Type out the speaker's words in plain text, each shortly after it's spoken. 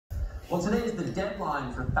Well, today is the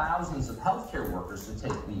deadline for thousands of healthcare workers to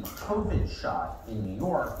take the COVID shot in New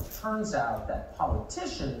York. It turns out that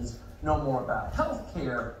politicians know more about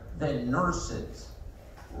healthcare than nurses.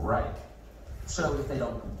 Right. So if they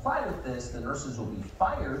don't comply with this, the nurses will be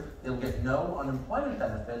fired. They'll get no unemployment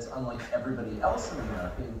benefits, unlike everybody else in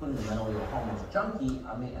America, including the mentally ill homeless junkie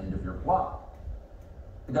on the end of your block.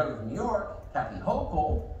 The governor of New York, Kathy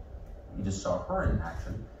Hochul, you just saw her in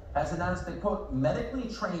action, has announced that, quote,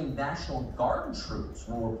 medically trained National Guard troops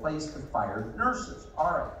will replace the fired nurses.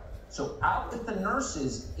 All right, so out with the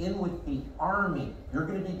nurses, in with the Army. You're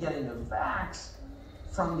going to be getting a vax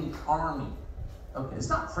from the Army. Okay, it's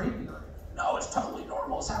not creepy or anything. No, it's totally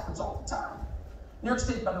normal. This happens all the time. New York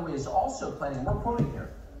State, by the way, is also planning, we're quoting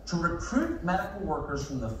here, to recruit medical workers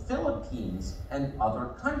from the Philippines and other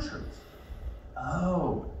countries.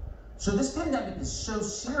 Oh. So this pandemic is so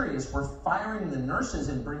serious, we're firing the nurses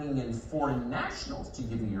and bringing in foreign nationals to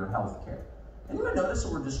give you your health care. Anyone notice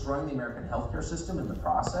that we're destroying the American healthcare system in the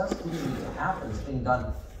process? We didn't make it happen. It's being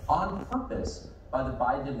done on purpose by the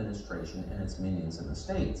Biden administration and its minions in the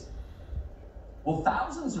States. Well,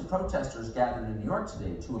 thousands of protesters gathered in New York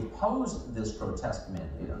today to oppose this protest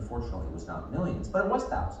mandate. Unfortunately, it was not millions, but it was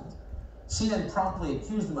thousands. CNN promptly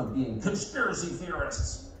accused them of being conspiracy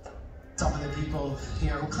theorists. Some of the people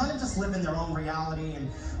here who kind of just live in their own reality and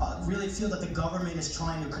really feel that the government is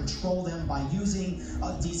trying to control them by using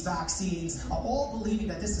these vaccines, are all believing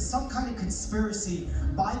that this is some kind of conspiracy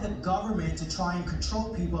by the government to try and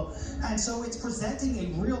control people. And so it's presenting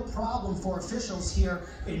a real problem for officials here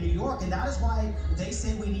in New York, and that is why they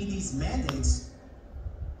say we need these mandates.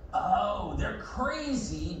 Oh, they're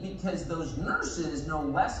crazy because those nurses know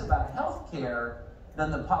less about health care than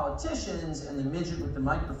the politicians and the midget with the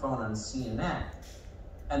microphone on CNN.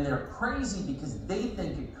 And they're crazy because they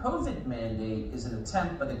think a COVID mandate is an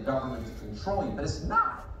attempt by the government to control you, but it's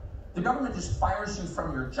not. The government just fires you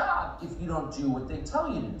from your job if you don't do what they tell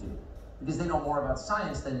you to do, because they know more about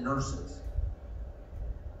science than nurses.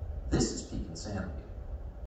 This is peak insanity.